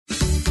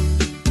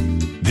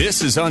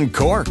This is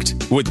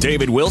Uncorked with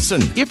David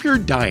Wilson. If you're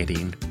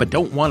dieting but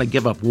don't want to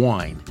give up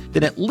wine,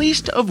 then at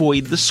least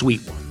avoid the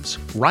sweet ones,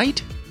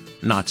 right?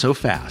 Not so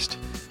fast.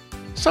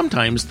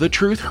 Sometimes the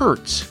truth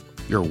hurts.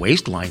 Your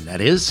waistline,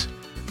 that is.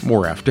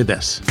 More after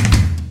this.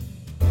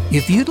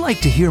 If you'd like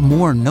to hear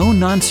more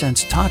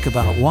no-nonsense talk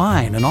about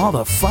wine and all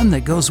the fun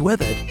that goes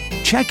with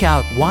it, check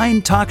out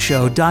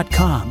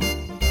winetalkshow.com.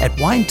 At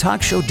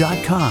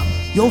winetalkshow.com,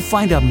 you'll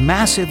find a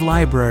massive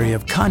library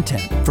of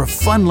content for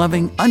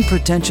fun-loving,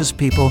 unpretentious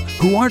people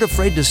who aren't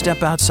afraid to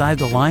step outside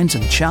the lines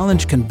and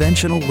challenge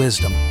conventional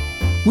wisdom.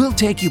 We'll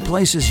take you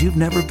places you've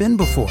never been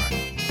before.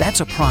 That's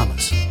a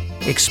promise.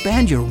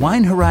 Expand your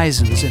wine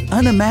horizons in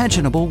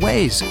unimaginable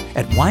ways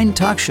at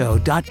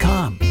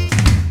winetalkshow.com.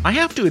 I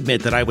have to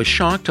admit that I was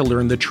shocked to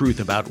learn the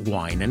truth about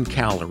wine and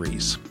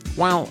calories.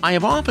 While I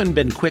have often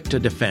been quick to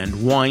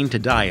defend wine to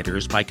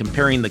dieters by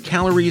comparing the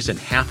calories in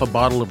half a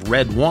bottle of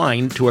red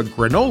wine to a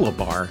granola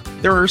bar,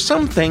 there are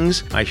some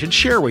things I should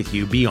share with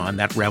you beyond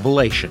that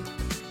revelation.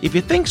 If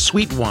you think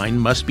sweet wine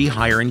must be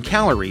higher in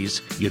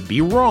calories, you'd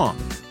be wrong.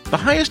 The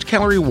highest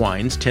calorie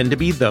wines tend to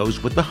be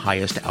those with the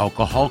highest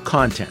alcohol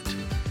content.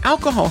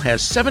 Alcohol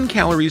has 7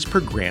 calories per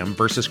gram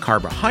versus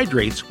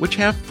carbohydrates, which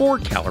have 4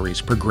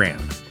 calories per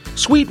gram.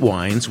 Sweet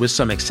wines, with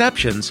some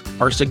exceptions,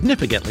 are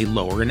significantly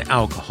lower in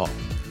alcohol.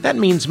 That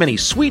means many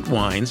sweet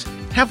wines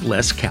have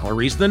less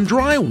calories than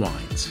dry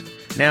wines.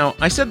 Now,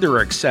 I said there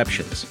are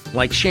exceptions,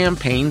 like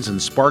champagnes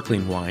and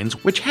sparkling wines,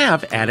 which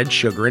have added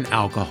sugar and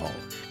alcohol.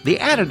 The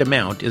added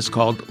amount is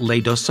called le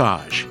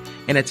dosage,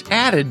 and it's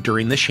added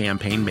during the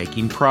champagne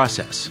making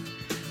process.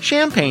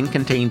 Champagne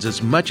contains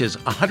as much as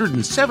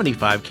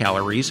 175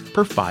 calories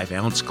per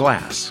 5-ounce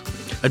glass.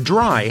 A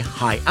dry,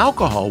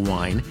 high-alcohol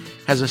wine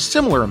has a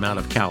similar amount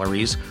of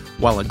calories,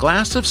 while a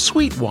glass of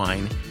sweet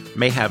wine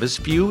may have as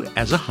few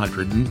as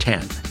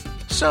 110.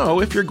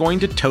 So, if you're going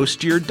to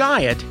toast your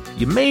diet,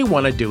 you may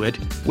want to do it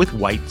with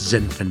white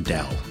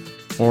Zinfandel.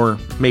 Or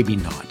maybe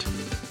not.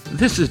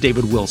 This is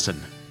David Wilson,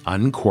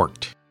 Uncorked.